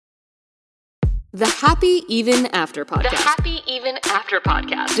The Happy Even After Podcast. The Happy Even After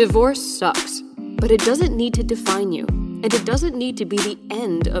Podcast. Divorce sucks, but it doesn't need to define you, and it doesn't need to be the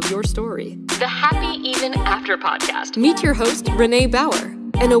end of your story. The Happy Even After Podcast. Meet your host, Renee Bauer,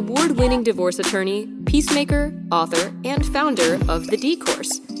 an award-winning divorce attorney, peacemaker, author, and founder of The D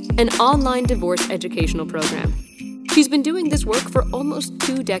Course, an online divorce educational program. She's been doing this work for almost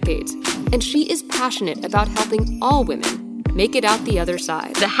 2 decades, and she is passionate about helping all women make it out the other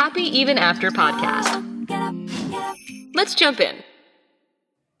side. The Happy Even After Podcast. Let's jump in.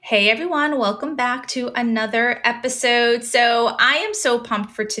 Hey everyone, welcome back to another episode. So I am so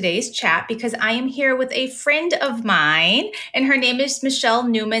pumped for today's chat because I am here with a friend of mine and her name is Michelle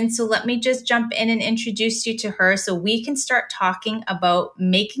Newman. So let me just jump in and introduce you to her so we can start talking about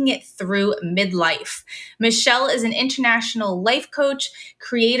making it through midlife. Michelle is an international life coach,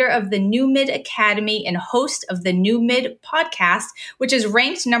 creator of the New Mid Academy and host of the New Mid podcast, which is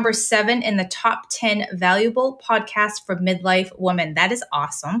ranked number 7 in the top 10 valuable podcasts for midlife women. That is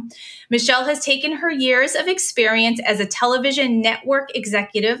awesome. Michelle has taken her years of experience as a television network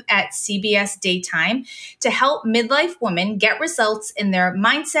executive at CBS Daytime to help midlife women get results in their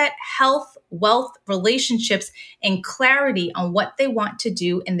mindset, health, wealth, relationships, and clarity on what they want to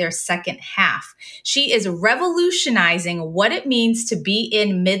do in their second half. She is revolutionizing what it means to be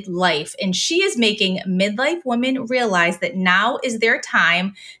in midlife, and she is making midlife women realize that now is their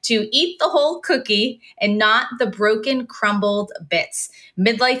time to eat the whole cookie and not the broken, crumbled bits.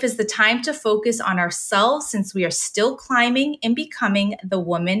 Midlife is the time to focus on ourselves since we are still climbing and becoming the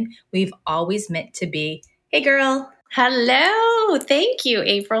woman we've always meant to be. Hey, girl. Hello. Thank you,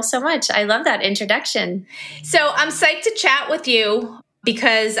 April, so much. I love that introduction. So I'm psyched to chat with you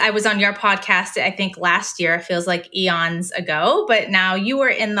because I was on your podcast, I think last year. It feels like eons ago, but now you are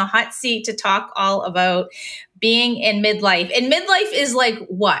in the hot seat to talk all about being in midlife. And midlife is like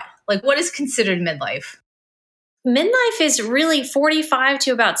what? Like what is considered midlife? Midlife is really 45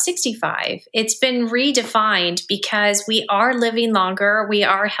 to about 65. It's been redefined because we are living longer, we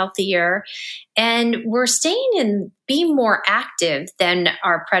are healthier, and we're staying and being more active than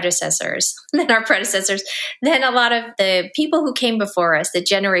our predecessors, than a lot of the people who came before us, the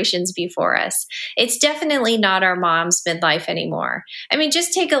generations before us. It's definitely not our mom's midlife anymore. I mean,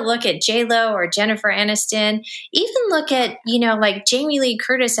 just take a look at J-Lo or Jennifer Aniston. Even look at, like Jamie Lee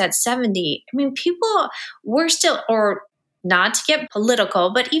Curtis at 70. I mean, people were still, or not to get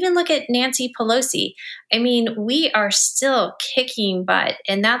political, but even look at Nancy Pelosi. I mean, we are still kicking butt,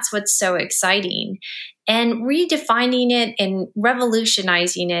 and that's what's so exciting. And redefining it and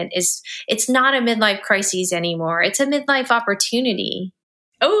revolutionizing it's not a midlife crisis anymore. It's a midlife opportunity.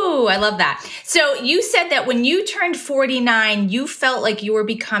 Oh, I love that. So you said that when you turned 49, you felt like you were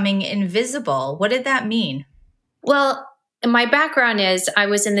becoming invisible. What did that mean? Well, my background is I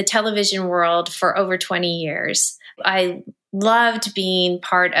was in the television world for over 20 years. I loved being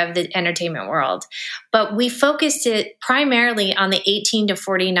part of the entertainment world, but we focused it primarily on the 18 to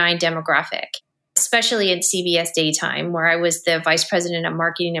 49 demographic, especially in CBS Daytime, where I was the vice president of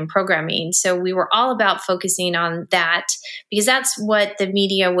marketing and programming. So we were all about focusing on that because that's what the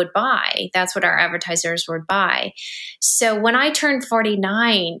media would buy. That's what our advertisers would buy. So when I turned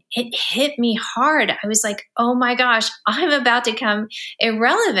 49, it hit me hard. I was like, oh my gosh, I'm about to become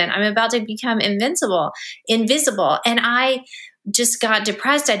irrelevant. I'm about to become invisible. And I just got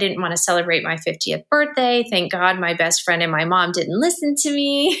depressed. I didn't want to celebrate my 50th birthday. Thank God my best friend and my mom didn't listen to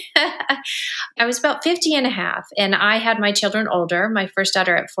me. I was about 50 and a half, and I had my children older, my first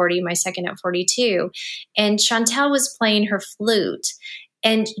daughter at 40, my second at 42. And Chantel was playing her flute.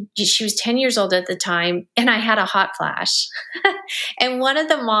 And she was 10 years old at the time, and I had a hot flash. And one of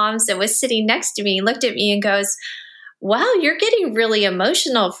the moms that was sitting next to me looked at me and goes, wow, you're getting really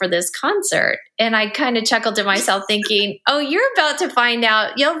emotional for this concert. And I kind of chuckled to myself thinking, oh, you're about to find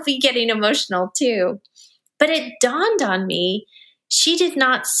out you'll be getting emotional too. But it dawned on me, she did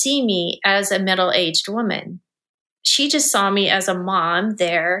not see me as a middle-aged woman. She just saw me as a mom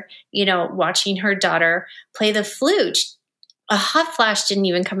there, watching her daughter play the flute. A hot flash didn't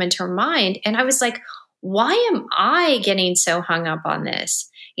even come into her mind. And I was like, why am I getting so hung up on this?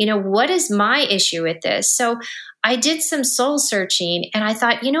 What is my issue with this? So I did some soul searching and I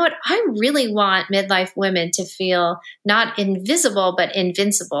thought, you know what? I really want midlife women to feel not invisible, but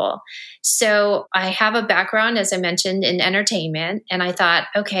invincible. So I have a background, as I mentioned, in entertainment. And I thought,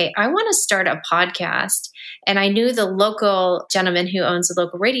 okay, I want to start a podcast And I knew the local gentleman who owns the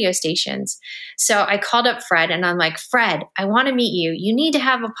local radio stations. So I called up Fred and I'm like, Fred, I want to meet you. You need to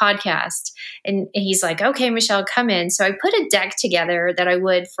have a podcast. And he's like, okay, Michelle, come in. So I put a deck together that I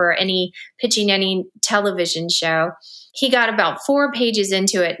would for pitching any television show. He got about 4 pages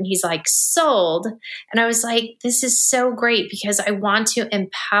into it and he's like, sold. And I was like, this is so great because I want to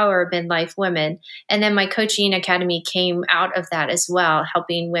empower midlife women. And then my coaching academy came out of that as well,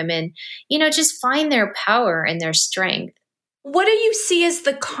 helping women, just find their power and their strength. What do you see as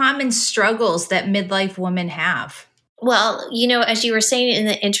the common struggles that midlife women have? Well, as you were saying in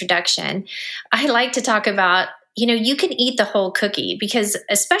the introduction, I like to talk about you can eat the whole cookie because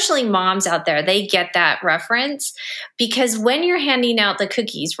especially moms out there, they get that reference because when you're handing out the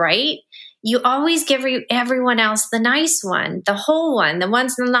cookies, right? You always give everyone else the nice one, the whole one, the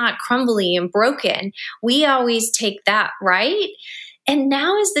ones that are not crumbly and broken. We always take that, right? And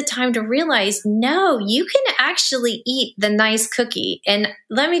now is the time to realize, no, you can actually eat the nice cookie. And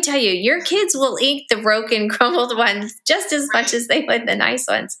let me tell you, your kids will eat the broken, crumbled ones just as much as they would the nice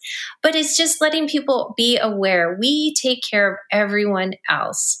ones. But it's just letting people be aware. We take care of everyone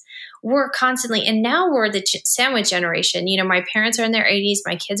else. We're constantly, and now we're the sandwich generation. My parents are in their 80s.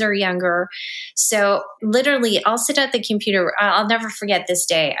 My kids are younger. So literally, I'll sit at the computer. I'll never forget this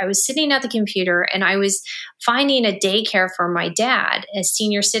day. I was sitting at the computer and I was finding a daycare for my dad, a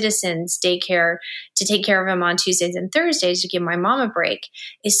senior citizens daycare, to take care of him on Tuesdays and Thursdays to give my mom a break.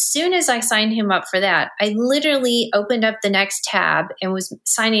 As soon as I signed him up for that, I literally opened up the next tab and was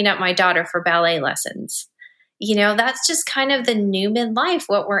signing up my daughter for ballet lessons. That's just kind of the new midlife,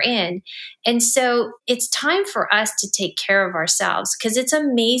 what we're in. And so it's time for us to take care of ourselves because it's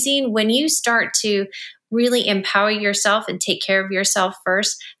amazing when you start to really empower yourself and take care of yourself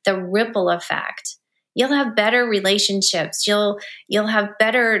first, the ripple effect. You'll have better relationships. You'll have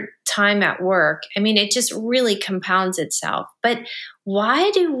better time at work. I mean, it just really compounds itself. But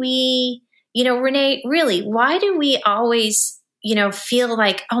why do we, Renee, really, why do we always feel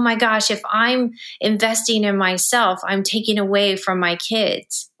like, oh my gosh, if I'm investing in myself, I'm taking away from my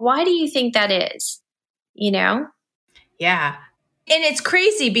kids? Why do you think that is? Yeah. And it's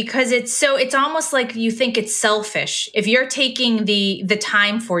crazy because it's almost like you think it's selfish. If you're taking the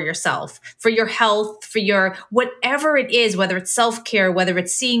time for yourself, for your health, for your whatever it is, whether it's self-care, whether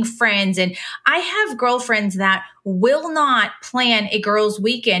it's seeing friends. And I have girlfriends that will not plan a girls'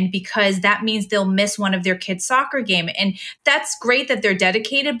 weekend because that means they'll miss one of their kids' soccer game. And that's great that they're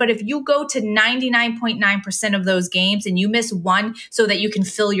dedicated. But if you go to 99.9% of those games and you miss one so that you can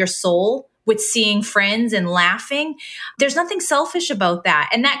fill your soul with seeing friends and laughing, there's nothing selfish about that.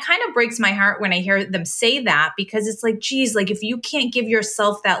 And that kind of breaks my heart when I hear them say that, because it's like, geez, like if you can't give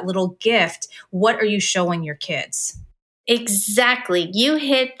yourself that little gift, what are you showing your kids? Exactly. You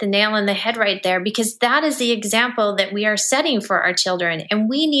hit the nail on the head right there, because that is the example that we are setting for our children. And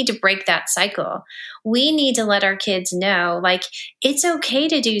we need to break that cycle. We need to let our kids know, like, it's okay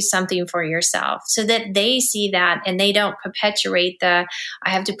to do something for yourself so that they see that and they don't perpetuate the, I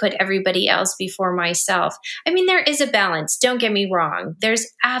have to put everybody else before myself. I mean, there is a balance. Don't get me wrong. There's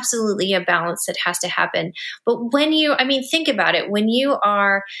absolutely a balance that has to happen. But when think about it. When you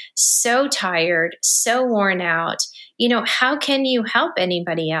are so tired, so worn out, how can you help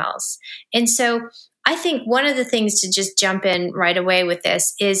anybody else? And so I think one of the things to just jump in right away with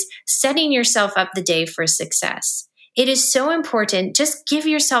this is setting yourself up the day for success. It is so important. Just give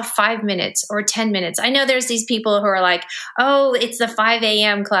yourself 5 minutes or 10 minutes. I know there's these people who are like, oh, it's the 5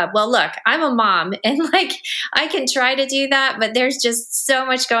 a.m. club. Well, look, I'm a mom and I can try to do that, but there's just so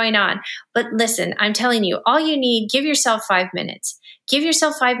much going on. But listen, I'm telling you, all you need, give yourself 5 minutes. Give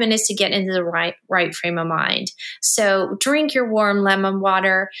yourself 5 minutes to get into the right frame of mind. So drink your warm lemon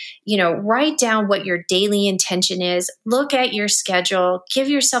water, write down what your daily intention is, look at your schedule, give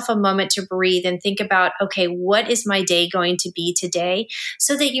yourself a moment to breathe and think about, okay, what is my day going to be today?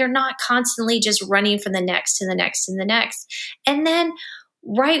 So that you're not constantly just running from the next to the next and the next. And then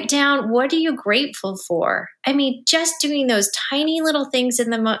write down, what are you grateful for? I mean, just doing those tiny little things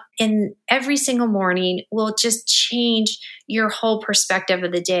in every single morning will just change your whole perspective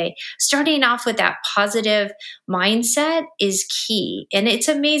of the day. Starting off with that positive mindset is key. And it's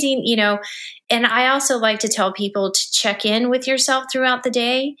amazing, and I also like to tell people to check in with yourself throughout the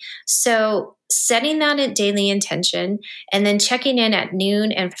day. So setting that daily intention and then checking in at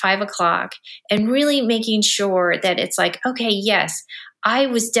noon and 5 o'clock and really making sure that it's like, okay, yes, I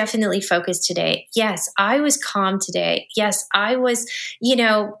was definitely focused today. Yes, I was calm today. Yes, I was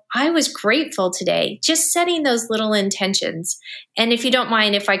grateful today. Just setting those little intentions. And if you don't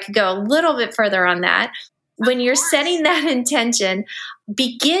mind, if I could go a little bit further on that, when you're setting that intention,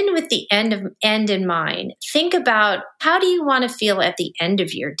 begin with the end in mind. Think about, how do you want to feel at the end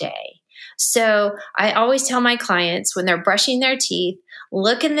of your day? So I always tell my clients, when they're brushing their teeth,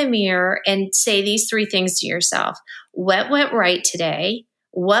 look in the mirror and say these 3 things to yourself. What went right today?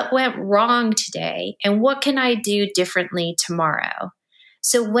 What went wrong today? And what can I do differently tomorrow?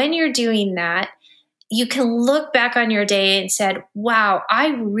 So when you're doing that, you can look back on your day and said, wow,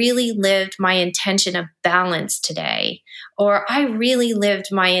 I really lived my intention of balance today. Or I really lived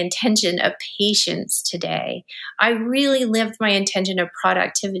my intention of patience today. I really lived my intention of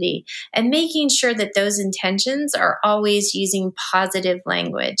productivity, and making sure that those intentions are always using positive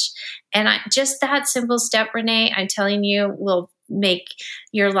language. And just that simple step, Renee, I'm telling you, will make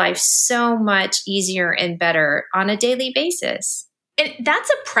your life so much easier and better on a daily basis. And that's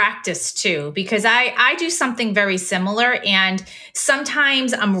a practice too, because I do something very similar, and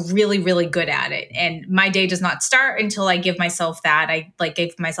sometimes I'm really, really good at it. And my day does not start until I give myself that. I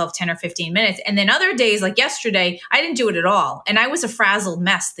gave myself 10 or 15 minutes. And then other days, like yesterday, I didn't do it at all. And I was a frazzled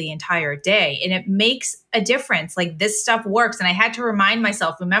mess the entire day. And it makes a difference. Like, this stuff works. And I had to remind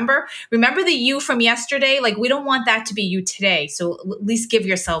myself, remember the you from yesterday? Like, we don't want that to be you today. So at least give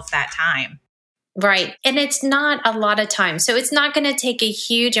yourself that time. Right. And it's not a lot of time. So it's not going to take a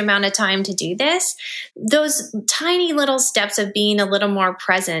huge amount of time to do this. Those tiny little steps of being a little more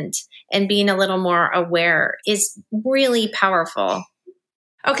present and being a little more aware is really powerful.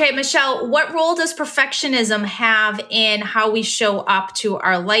 Okay, Michelle, what role does perfectionism have in how we show up to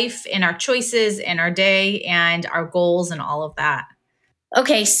our life and our choices and our day and our goals and all of that?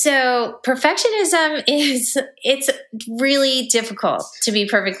 Okay, so perfectionism it's really difficult, to be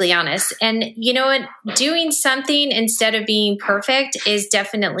perfectly honest. And you know what? Doing something instead of being perfect is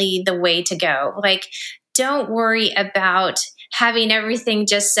definitely the way to go. Like, don't worry about having everything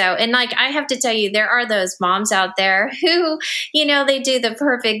just so. And like, I have to tell you, there are those moms out there who, they do the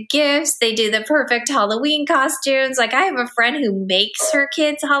perfect gifts. They do the perfect Halloween costumes. Like, I have a friend who makes her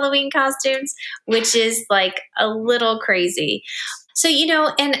kids Halloween costumes, which is like a little crazy. So,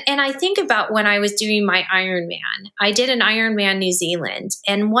 and I think about when I was doing my Ironman. I did an Ironman New Zealand.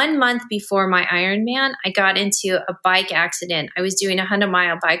 And 1 month before my Ironman, I got into a bike accident. I was doing a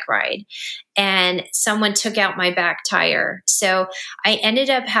 100-mile bike ride, and someone took out my back tire. So I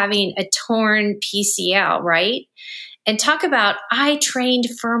ended up having a torn PCL, right? And talk about, I trained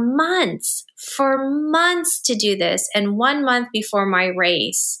for months to do this. And 1 month before my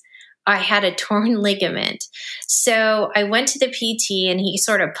race, I had a torn ligament. So I went to the PT, and he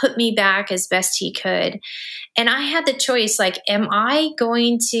sort of put me back as best he could. And I had the choice, like, am I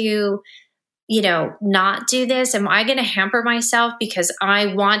going to, not do this? Am I going to hamper myself because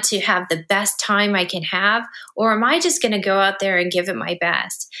I want to have the best time I can have? Or am I just going to go out there and give it my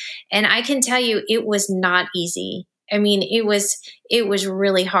best? And I can tell you, it was not easy. I mean, it was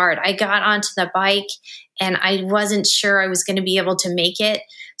really hard. I got onto the bike and I wasn't sure I was going to be able to make it.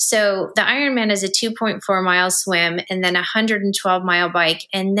 So the Ironman is a 2.4 mile swim and then a 112 mile bike.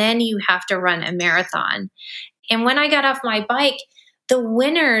 And then you have to run a marathon. And when I got off my bike, the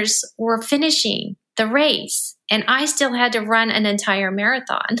winners were finishing the race and I still had to run an entire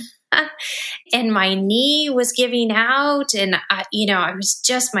marathon. And my knee was giving out and I was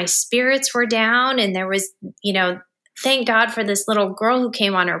just, my spirits were down, and there was, thank God for this little girl who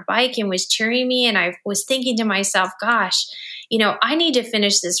came on her bike and was cheering me. And I was thinking to myself, gosh, I need to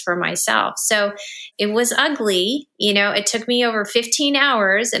finish this for myself. So it was ugly. It took me over 15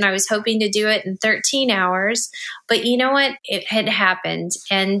 hours and I was hoping to do it in 13 hours. But you know what? It had happened.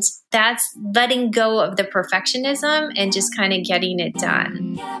 And that's letting go of the perfectionism and just kind of getting it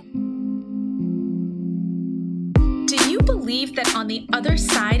done. Do you believe that on the other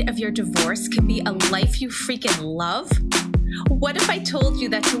side of your divorce can be a life you freaking love? What if I told you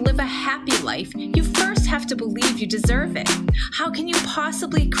that to live a happy life, you first have to believe you deserve it? How can you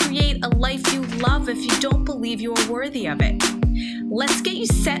possibly create a life you love if you don't believe you are worthy of it? Let's get you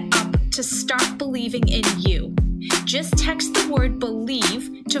set up to start believing in you. Just text the word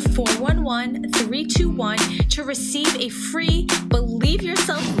BELIEVE to 411-321 to receive a free Believe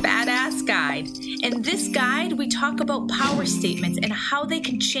Yourself Badass guide. In this guide, we talk about power statements and how they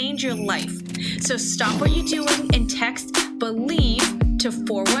can change your life. So stop what you're doing and text BELIEVE to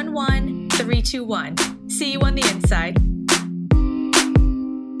 411-321. See you on the inside.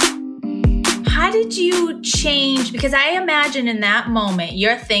 How did you change? Because I imagine in that moment,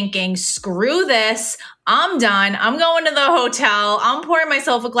 you're thinking, screw this. I'm done. I'm going to the hotel. I'm pouring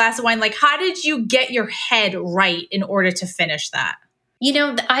myself a glass of wine. Like, how did you get your head right in order to finish that?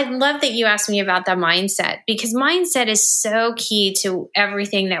 I love that you asked me about the mindset, because mindset is so key to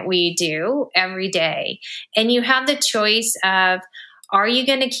everything that we do every day. And you have the choice of, are you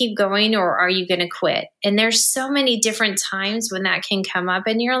going to keep going or are you going to quit? And there's so many different times when that can come up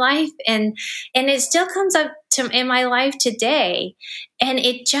in your life. And it still comes up in my life today. And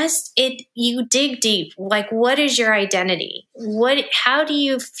you dig deep. Like, what is your identity? How do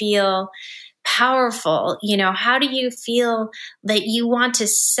you feel powerful? How do you feel that you want to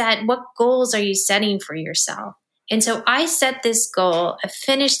set? What goals are you setting for yourself? And so I set this goal of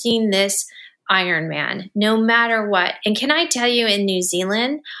finishing this Ironman, no matter what. And can I tell you, in New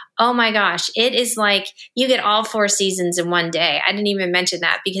Zealand, oh my gosh, it is like you get all 4 seasons in one day. I didn't even mention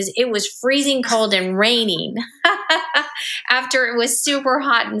that, because it was freezing cold and raining after it was super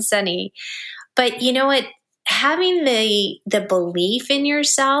hot and sunny. But you know what? Having the belief in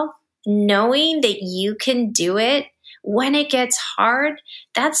yourself, knowing that you can do it when it gets hard,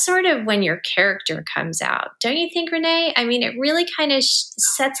 that's sort of when your character comes out. Don't you think, Renee? I mean, it really kind of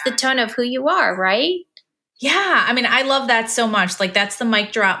sets the tone of who you are, right? Yeah. I mean, I love that so much. Like, that's the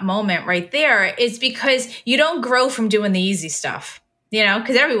mic drop moment right there. It's because you don't grow from doing the easy stuff.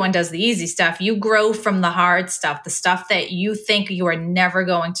 Because everyone does the easy stuff. You grow from the hard stuff, the stuff that you think you are never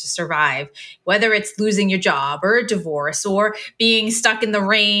going to survive, whether it's losing your job or a divorce or being stuck in the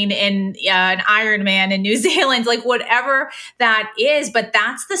rain in an Ironman in New Zealand, like whatever that is. But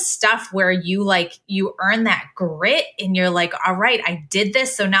that's the stuff where you earn that grit and you're like, all right, I did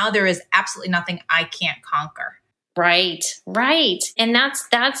this. So now there is absolutely nothing I can't conquer. Right. And that's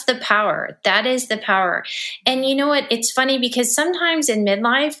the power. That is the power. And you know what? It's funny because sometimes in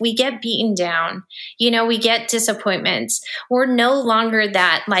midlife, we get beaten down. We get disappointments. We're no longer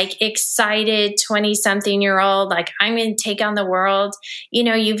that like excited 20-something-year-old, like I'm going to take on the world.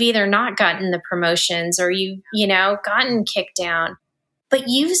 You've either not gotten the promotions or you've, gotten kicked down, but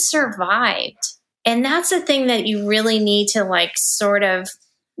you've survived. And that's the thing that you really need to like sort of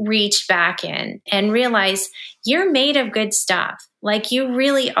reach back in and realize you're made of good stuff. Like, you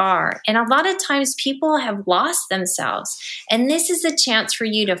really are. And a lot of times people have lost themselves. And this is a chance for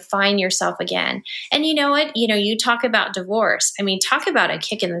you to find yourself again. And you know what? You talk about divorce. I mean, talk about a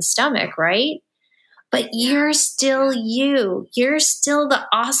kick in the stomach, right? But you're still you. You're still the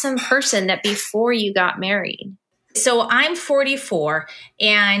awesome person that before you got married. So I'm 44,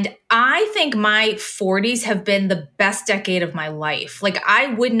 and I think my 40s have been the best decade of my life. Like,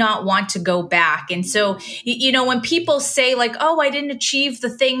 I would not want to go back. And so, when people say like, oh, I didn't achieve the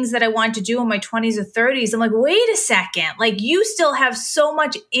things that I wanted to do in my 20s or 30s, I'm like, wait a second, like, you still have so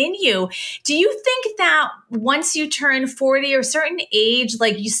much in you. Do you think that once you turn 40 or a certain age,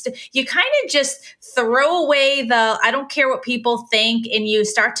 like you kind of just throw away I don't care what people think, and you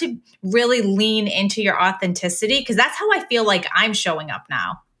start to really lean into your authenticity? Because that's how I feel like I'm showing up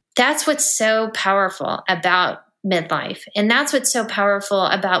now. That's what's so powerful about midlife. And that's what's so powerful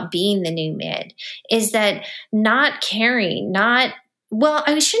about being the new mid, is that not caring, I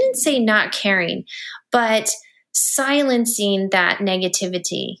shouldn't say not caring, but silencing that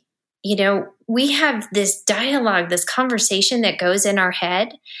negativity. We have this dialogue, this conversation that goes in our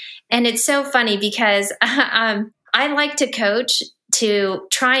head. And it's so funny because I like to coach to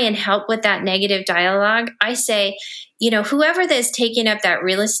try and help with that negative dialogue. I say, whoever that's taking up that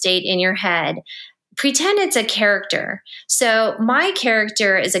real estate in your head, pretend it's a character. So my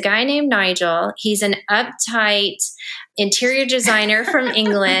character is a guy named Nigel. He's an uptight interior designer from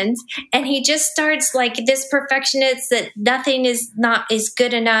England. And he just starts like this perfectionist that nothing is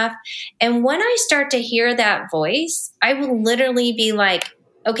good enough. And when I start to hear that voice, I will literally be like,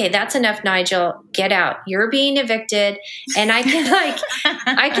 okay, that's enough, Nigel. Get out. You're being evicted. And I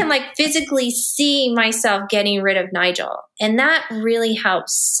can physically see myself getting rid of Nigel. And that really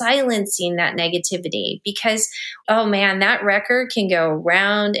helps silencing that negativity, because, oh man, that record can go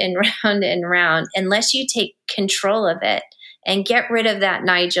round and round and round unless you take control of it and get rid of that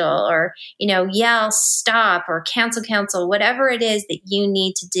Nigel, or, yell, stop, or cancel, whatever it is that you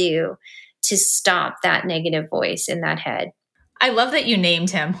need to do to stop that negative voice in that head. I love that you named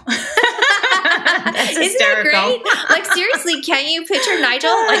him. That's hysterical. Isn't that great? Like, seriously, can you picture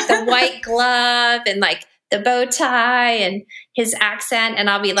Nigel, like the white glove and like the bow tie and his accent? And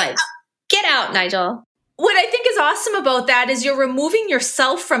I'll be like, get out, Nigel. What I think is awesome about that is you're removing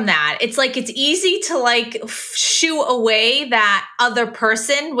yourself from that. It's like, it's easy to like shoo away that other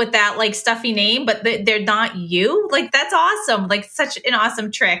person with that like stuffy name, but they're not you. Like, that's awesome. Like, such an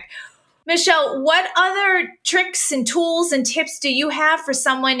awesome trick. Michelle, what other tricks and tools and tips do you have for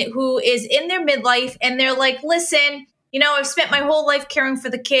someone who is in their midlife and they're like, listen, I've spent my whole life caring for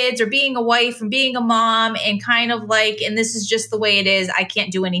the kids or being a wife and being a mom and kind of like, and this is just the way it is. I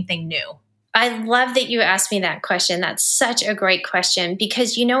can't do anything new. I love that you asked me that question. That's such a great question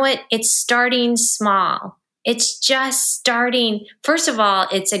because you know what? It's starting small. It's just starting. First of all,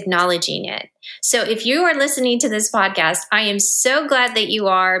 it's acknowledging it. So if you are listening to this podcast, I am so glad that you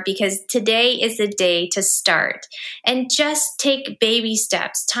are because today is the day to start and just take baby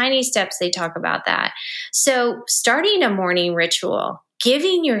steps, tiny steps. They talk about that. So starting a morning ritual,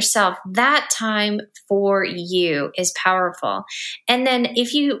 giving yourself that time for you is powerful. And then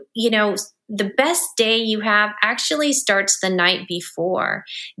if the best day you have actually starts the night before,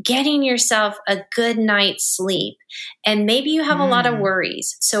 getting yourself a good night's sleep. And maybe you have a lot of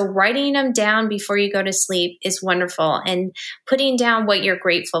worries. So writing them down before you go to sleep is wonderful and putting down what you're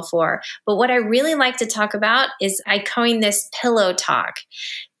grateful for. But what I really like to talk about is I coined this pillow talk.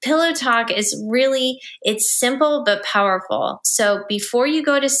 Pillow talk is it's simple but powerful. So before you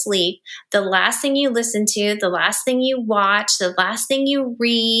go to sleep, the last thing you listen to, the last thing you watch, the last thing you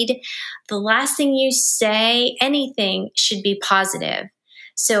read, the last thing you say, anything should be positive.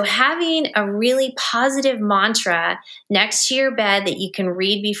 So having a really positive mantra next to your bed that you can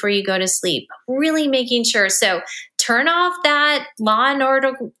read before you go to sleep, really making sure. So turn off that Law and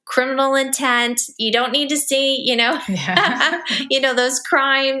Order Criminal Intent. You don't need to see, those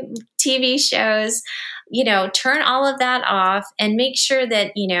crime TV shows, turn all of that off and make sure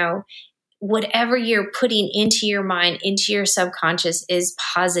that, whatever you're putting into your mind, into your subconscious is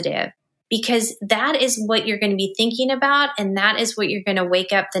positive. Because that is what you're going to be thinking about, and that is what you're going to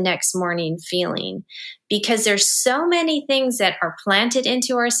wake up the next morning feeling. Because there's so many things that are planted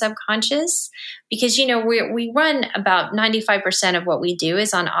into our subconscious. Because we run about 95% of what we do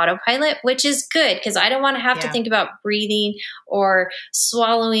is on autopilot, which is good because I don't want to have to think about breathing or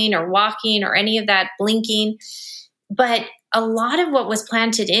swallowing or walking or any of that blinking. But a lot of what was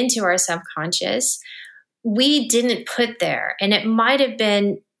planted into our subconscious, we didn't put there, and it might have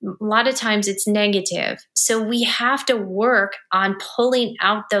been. A lot of times it's negative. So we have to work on pulling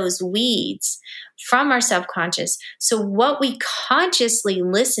out those weeds from our subconscious. So what we consciously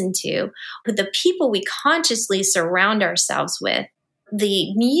listen to, the people we consciously surround ourselves with,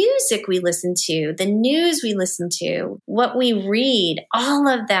 the music we listen to, the news we listen to, what we read, all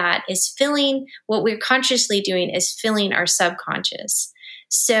of that is what we're consciously doing is filling our subconscious.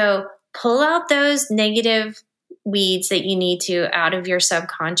 So pull out those negative weeds that you need to out of your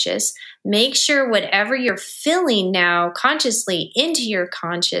subconscious. Make sure whatever you're filling now consciously into your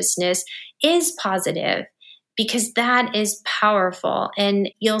consciousness is positive because that is powerful and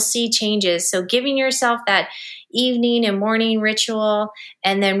you'll see changes. So giving yourself that evening and morning ritual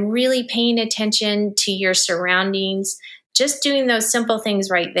and then really paying attention to your surroundings, just doing those simple things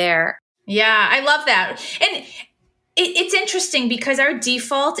right there. Yeah, I love that. And it's interesting because our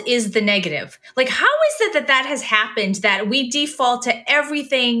default is the negative. Like, how is it that has happened that we default to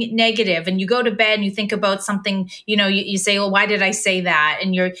everything negative? And you go to bed and you think about something, you say, well, why did I say that?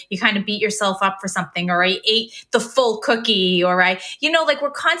 And you kind of beat yourself up for something, or I ate the full cookie, or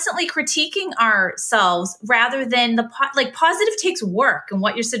we're constantly critiquing ourselves rather than positive takes work. And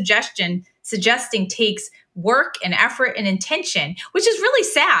what you're suggesting takes work and effort and intention, which is really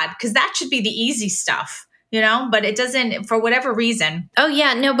sad because that should be the easy stuff. But it doesn't for whatever reason. Oh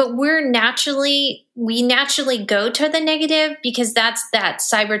yeah, no, but we naturally go to the negative because that's that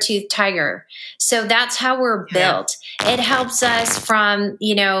saber-toothed tiger. So that's how we're built. Yeah. It helps us from,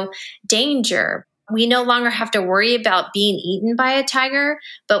 danger. We no longer have to worry about being eaten by a tiger,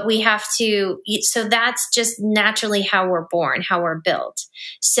 but we have to, so that's just naturally how we're born, how we're built.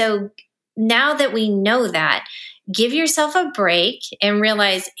 So now that we know that, give yourself a break and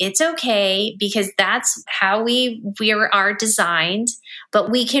realize it's okay because that's how we are designed, but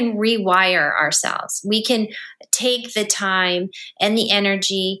we can rewire ourselves. We can take the time and the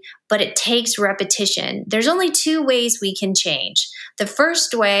energy, but it takes repetition. There's only two ways we can change. The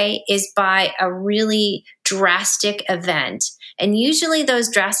first way is by a really drastic event. And usually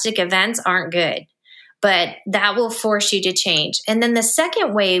those drastic events aren't good. But that will force you to change. And then the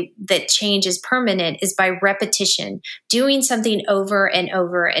second way that change is permanent is by repetition, doing something over and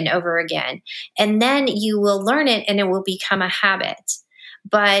over and over again. And then you will learn it and it will become a habit.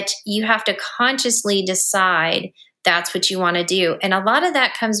 But you have to consciously decide that's what you want to do. And a lot of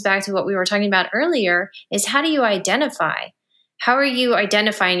that comes back to what we were talking about earlier is how do you identify? How are you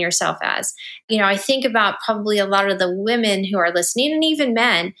identifying yourself as? I think about probably a lot of the women who are listening and even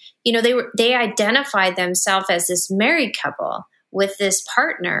men, they identify themselves as this married couple with this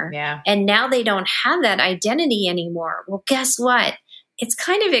partner. Yeah. And now they don't have that identity anymore. Well, guess what? it's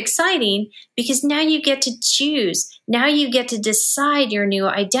kind of exciting because now you get to choose. Now you get to decide your new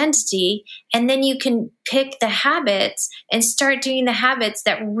identity, and then you can pick the habits and start doing the habits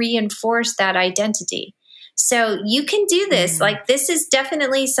that reinforce that identity. So you can do this. Like, this is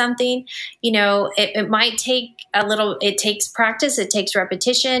definitely something, it might take it takes practice. It takes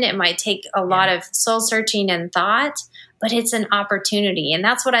repetition. It might take a lot of soul searching and thought, but it's an opportunity. And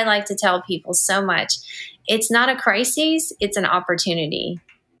that's what I like to tell people so much. It's not a crisis. It's an opportunity.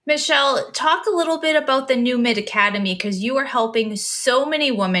 Michelle, talk a little bit about the New Mid Academy, because you are helping so many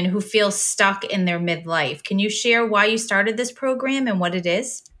women who feel stuck in their midlife. Can you share why you started this program and what it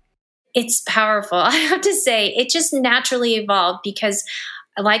is? It's powerful. I have to say, it just naturally evolved because,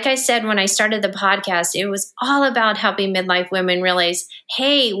 like I said, when I started the podcast, it was all about helping midlife women realize,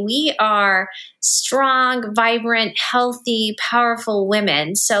 hey, we are strong, vibrant, healthy, powerful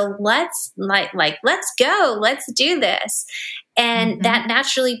women. So let's go, let's do this. And that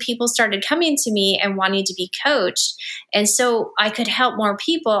naturally people started coming to me and wanting to be coached. And so I could help more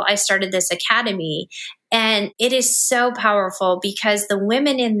people. I started this academy. And it is so powerful because the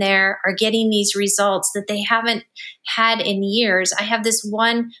women in there are getting these results that they haven't had in years. I have this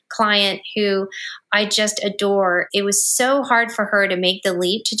one client who I just adore. It was so hard for her to make the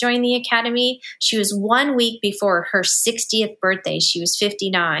leap to join the academy. She was 1 week before her 60th birthday. She was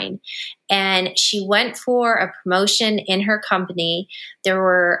 59. And she went for a promotion in her company. There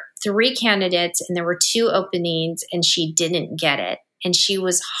were 3 candidates and there were 2 openings, and she didn't get it. And she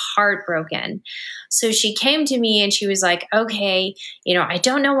was heartbroken. So she came to me and she was like, okay, I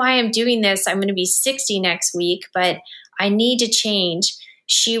don't know why I'm doing this. I'm going to be 60 next week, but I need to change.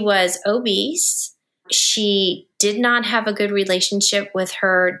 She was obese. She did not have a good relationship with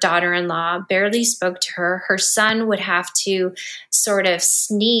her daughter-in-law, barely spoke to her. Her son would have to sort of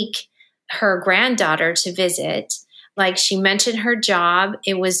sneak her granddaughter to visit. Like, she mentioned her job.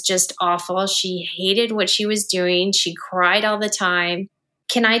 It was just awful. She hated what she was doing. She cried all the time.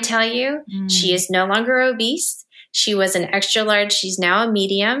 Can I tell you, she is no longer obese. She was an extra large. She's now a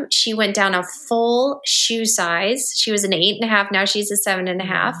medium. She went down a full shoe size. She was an 8.5. Now she's a 7.5.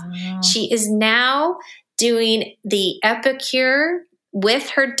 Wow. She is now doing the Epicure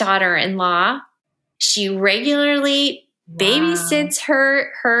with her daughter-in-law. She regularly babysits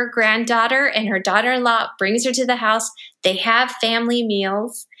her granddaughter, and her daughter-in-law brings her to the house. They have family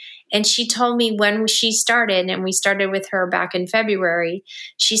meals. And she told me when she started, and we started with her back in February,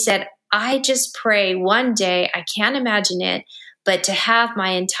 she said, I just pray one day, I can't imagine it, but to have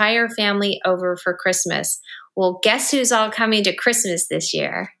my entire family over for Christmas. Well, guess who's all coming to Christmas this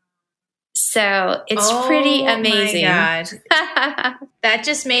year? So it's pretty amazing. My God. That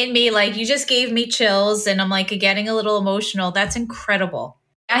just made me you just gave me chills, and I'm getting a little emotional. That's incredible.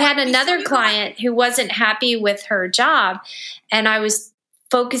 I had another client who wasn't happy with her job, and I was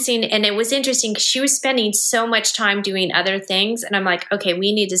focusing, and it was interesting because she was spending so much time doing other things. And I'm like, okay,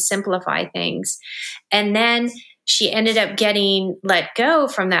 we need to simplify things. And then she ended up getting let go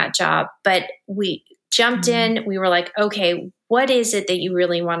from that job, but we jumped in. We were like, okay, what is it that you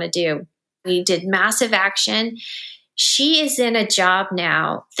really want to do? We did massive action. She is in a job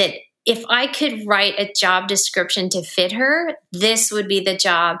now that if I could write a job description to fit her, this would be the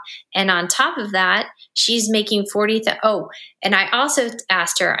job. And on top of that, she's making 40,000. Oh, and I also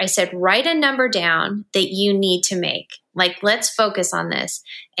asked her, I said, write a number down that you need to make. Let's focus on this.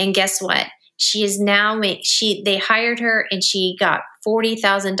 And guess what? She is now they hired her and she got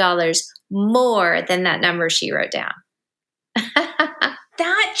 $40,000 more than that number she wrote down.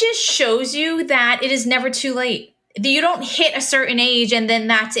 That just shows you that it is never too late. You don't hit a certain age and then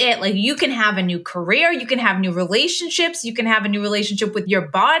that's it. You can have a new career, you can have new relationships, you can have a new relationship with your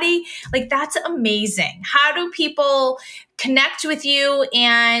body. That's amazing. How do people connect with you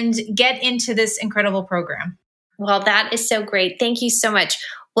and get into this incredible program? Well, that is so great. Thank you so much.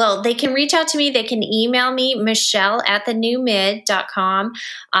 Well, they can reach out to me. They can email me, michelle@thenewmid.com.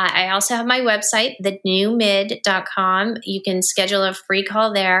 I also have my website, thenewmid.com. You can schedule a free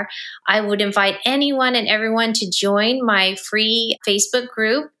call there. I would invite anyone and everyone to join my free Facebook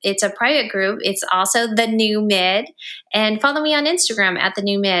group. It's a private group. It's also The New Mid. And follow me on Instagram @The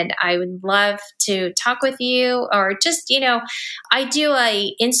New Mid. I would love to talk with you, or just, I do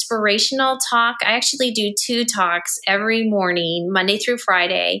a inspirational talk. I actually do 2 talks every morning, Monday through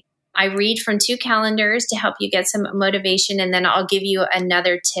Friday. I read from 2 calendars to help you get some motivation, and then I'll give you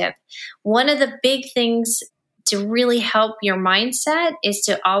another tip. One of the big things to really help your mindset is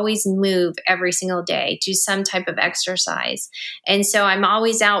to always move every single day, do some type of exercise. And so I'm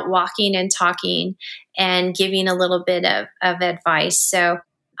always out walking and talking and giving a little bit of advice. So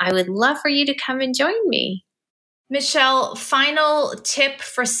I would love for you to come and join me. Michelle, final tip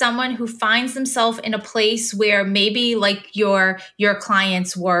for someone who finds themselves in a place where maybe like your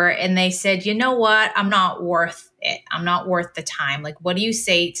clients were and they said, you know what, I'm not worth it. I'm not worth the time. Like, what do you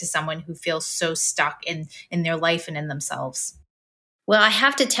say to someone who feels so stuck in their life and in themselves? Well, I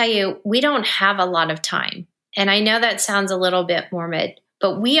have to tell you, we don't have a lot of time. And I know that sounds a little bit morbid,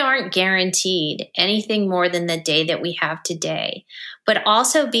 but we aren't guaranteed anything more than the day that we have today. But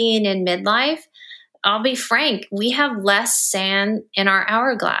also being in midlife, I'll be frank, we have less sand in our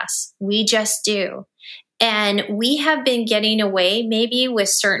hourglass. We just do. And we have been getting away maybe with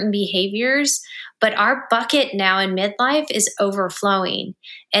certain behaviors, but our bucket now in midlife is overflowing.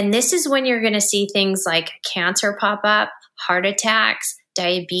 And this is when you're going to see things like cancer pop up, heart attacks,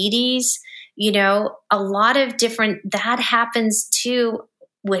 diabetes, a lot of that happens too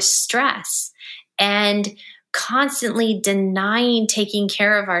with stress and constantly denying taking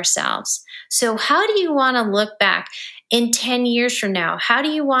care of ourselves. So how do you want to look back in 10 years from now? How do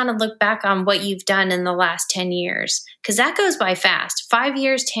you want to look back on what you've done in the last 10 years? Because that goes by fast. 5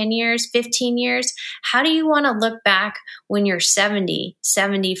 years, 10 years, 15 years. How do you want to look back when you're 70,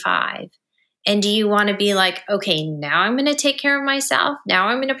 75? And do you want to be like, okay, now I'm going to take care of myself. Now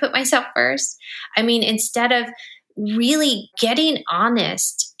I'm going to put myself first. I mean, instead of really getting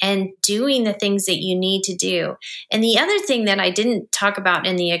honest and doing the things that you need to do. And the other thing that I didn't talk about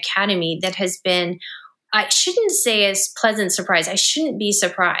in the academy that has been, I shouldn't say a pleasant surprise. I shouldn't be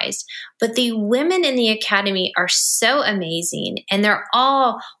surprised. But the women in the academy are so amazing and they're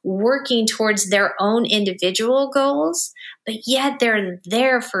all working towards their own individual goals, but yet they're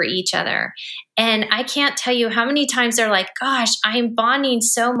there for each other. And I can't tell you how many times they're like, gosh, I'm bonding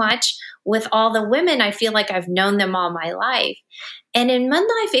so much with all the women. I feel like I've known them all my life. And in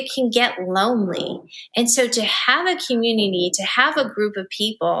midlife, it can get lonely. And so to have a community, to have a group of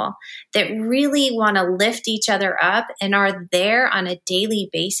people that really want to lift each other up and are there on a daily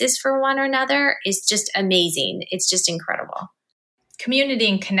basis for one another is just amazing. It's just incredible. Community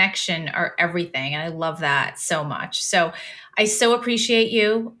and connection are everything. And I love that so much. So I so appreciate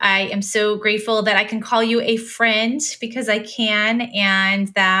you. I am so grateful that I can call you a friend because I can, and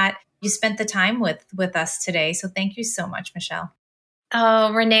that you spent the time with us today. So thank you so much, Michelle.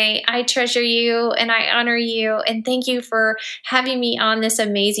 Oh, Renee, I treasure you and I honor you. And thank you for having me on this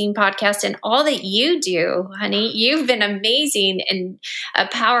amazing podcast and all that you do, honey. You've been amazing and a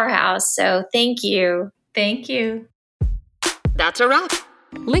powerhouse. So thank you. Thank you. That's a wrap.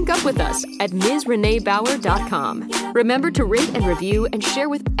 Link up with us at MsReneeBauer.com. Remember to rate and review and share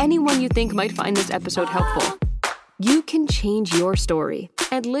with anyone you think might find this episode helpful. You can change your story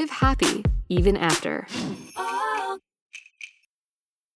and live happy even after.